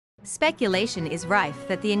Speculation is rife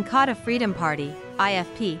that the Inkatha Freedom Party,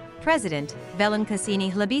 IFP, President,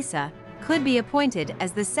 Velenkosini Hlabisa, could be appointed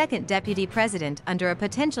as the second deputy president under a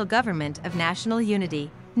potential government of national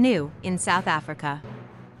unity, NU, in South Africa.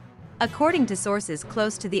 According to sources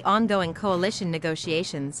close to the ongoing coalition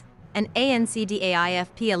negotiations, an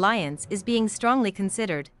ANC-DA-IFP alliance is being strongly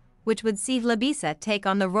considered, which would see Hlabisa take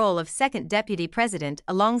on the role of second deputy president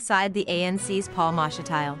alongside the ANC's Paul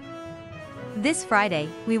Mashatile. This Friday,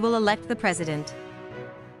 we will elect the President,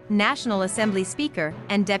 National Assembly Speaker,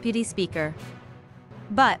 and Deputy Speaker.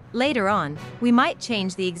 But, later on, we might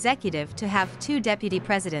change the executive to have two deputy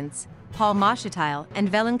presidents, Paul Mashatile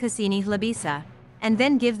and Velenkosini Hlabisa, and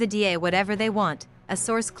then give the DA whatever they want, a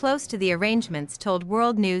source close to the arrangements told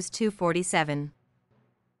World News 247.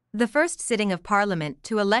 The first sitting of Parliament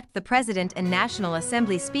to elect the President and National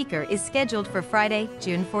Assembly Speaker is scheduled for Friday,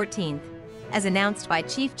 June 14, as announced by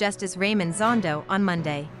Chief Justice Raymond Zondo on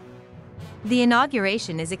Monday. The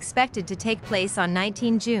inauguration is expected to take place on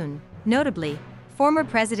 19 June. Notably, former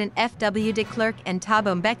President F.W. de Klerk and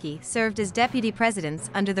Thabo Mbeki served as deputy presidents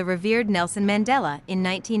under the revered Nelson Mandela in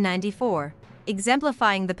 1994,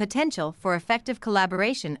 exemplifying the potential for effective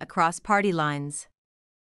collaboration across party lines.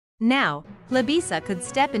 Now, Hlabisa could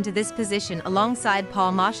step into this position alongside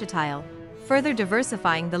Paul Mashatile, further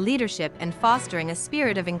diversifying the leadership and fostering a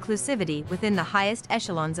spirit of inclusivity within the highest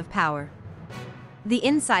echelons of power. The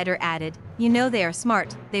insider added, "You know they are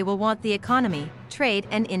smart, they will want the economy, trade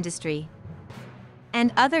and industry,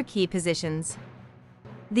 and other key positions."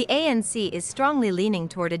 The ANC is strongly leaning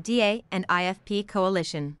toward a DA and IFP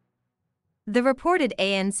coalition. The reported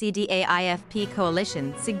ANC-DA-IFP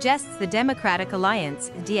coalition suggests the Democratic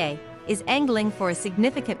Alliance, DA, is angling for a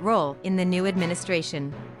significant role in the new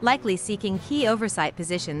administration, likely seeking key oversight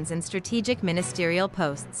positions and strategic ministerial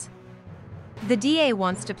posts. The DA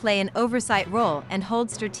wants to play an oversight role and hold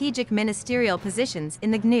strategic ministerial positions in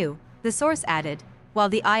the GNU, the source added. While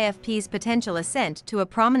the IFP's potential ascent to a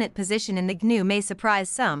prominent position in the GNU may surprise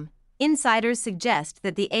some, insiders suggest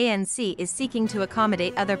that the ANC is seeking to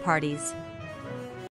accommodate other parties.